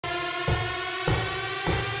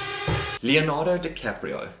Leonardo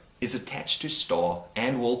DiCaprio is attached to star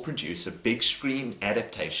and will produce a big screen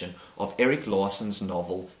adaptation of Erik Larson's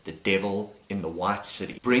novel The Devil in the White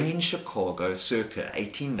City. Bringing Chicago circa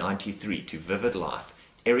 1893 to vivid life,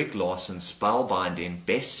 Erik Larson's spellbinding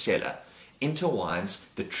bestseller intertwines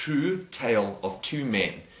the true tale of two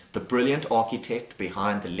men, the brilliant architect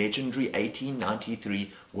behind the legendary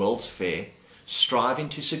 1893 World's Fair, striving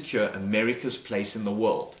to secure America's place in the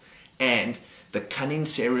world, and the cunning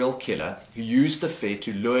serial killer who used the fair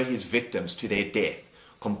to lure his victims to their death.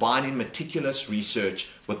 Combining meticulous research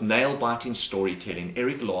with nail-biting storytelling,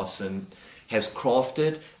 Erik Larson has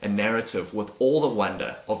crafted a narrative with all the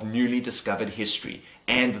wonder of newly discovered history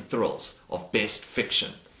and the thrills of best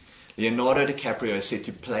fiction. Leonardo DiCaprio is set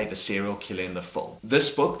to play the serial killer in the film. This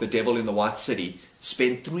book, The Devil in the White City,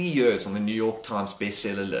 spent 3 years on the New York Times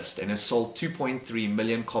bestseller list and has sold 2.3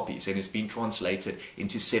 million copies and has been translated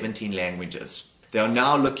into 17 languages. They are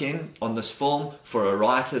now looking on this film for a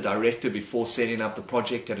writer-director before setting up the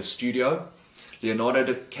project at a studio.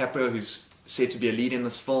 Leonardo DiCaprio, who's said to be a lead in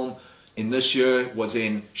this film, in this year was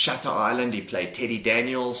in Shutter Island. He played Teddy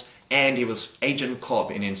Daniels, and he was Agent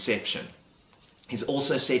Cobb in Inception. He's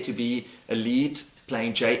also said to be a lead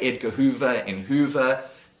playing J. Edgar Hoover in Hoover,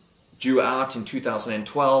 due out in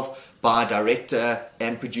 2012 by director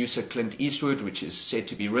and producer Clint Eastwood, which is said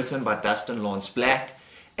to be written by Dustin Black,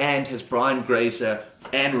 and has Brian Grazer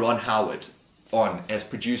and Ron Howard on as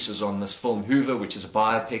producers on this film Hoover, which is a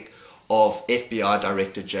biopic of FBI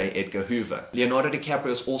director J. Edgar Hoover. Leonardo DiCaprio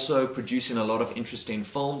is also producing a lot of interesting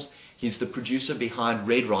films. He's the producer behind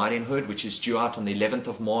Red Riding Hood, which is due out on the 11th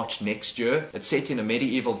of March next year. It's set in a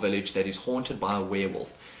medieval village that is haunted by a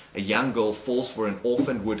werewolf. A young girl falls for an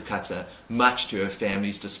orphaned woodcutter, much to her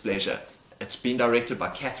family's displeasure. It's been directed by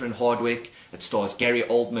Hardwicke. It stars Gary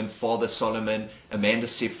Oldman, Father Soloman, Amanda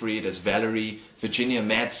Seyfried as Valerie, Virginia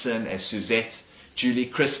Madsen as Suzette, Julie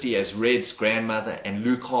Christie as Red's grandmother, and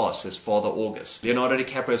Lukas as Father August. Leonardo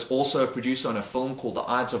DiCaprio is also a producer on a film called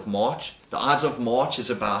The Ides of March. The Ides of March is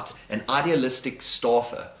about an idealistic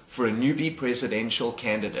staffer for a newbie presidential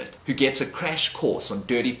candidate who gets a crash course on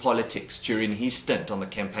dirty politics during his stint on the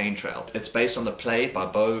campaign trail. It's based on the play by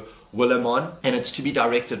Bo Willimon, and it's to be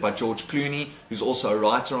directed by George Clooney, who's also a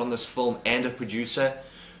writer on this film and a producer.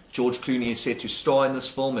 George Clooney is set to star in this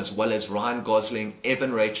film, as well as Ryan Gosling,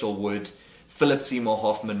 Evan Rachel Wood, Philip Seymour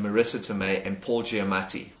Hoffman, Marissa Tomei, and Paul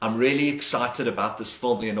Giamatti. I'm really excited about this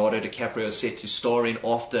film. Leonardo DiCaprio is set to star in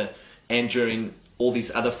after and during all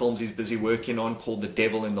these other films he's busy working on, called The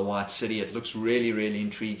Devil in the White City. It looks really, really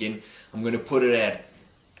intriguing. I'm going to put it at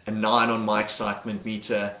a 9 on my excitement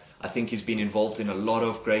meter. I think he's been involved in a lot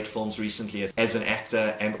of great films recently as an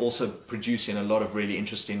actor, and also producing a lot of really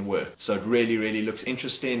interesting work. So it really, really looks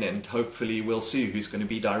interesting, and hopefully we'll see who's going to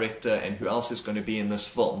be director and who else is going to be in this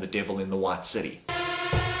film, The Devil in the White City.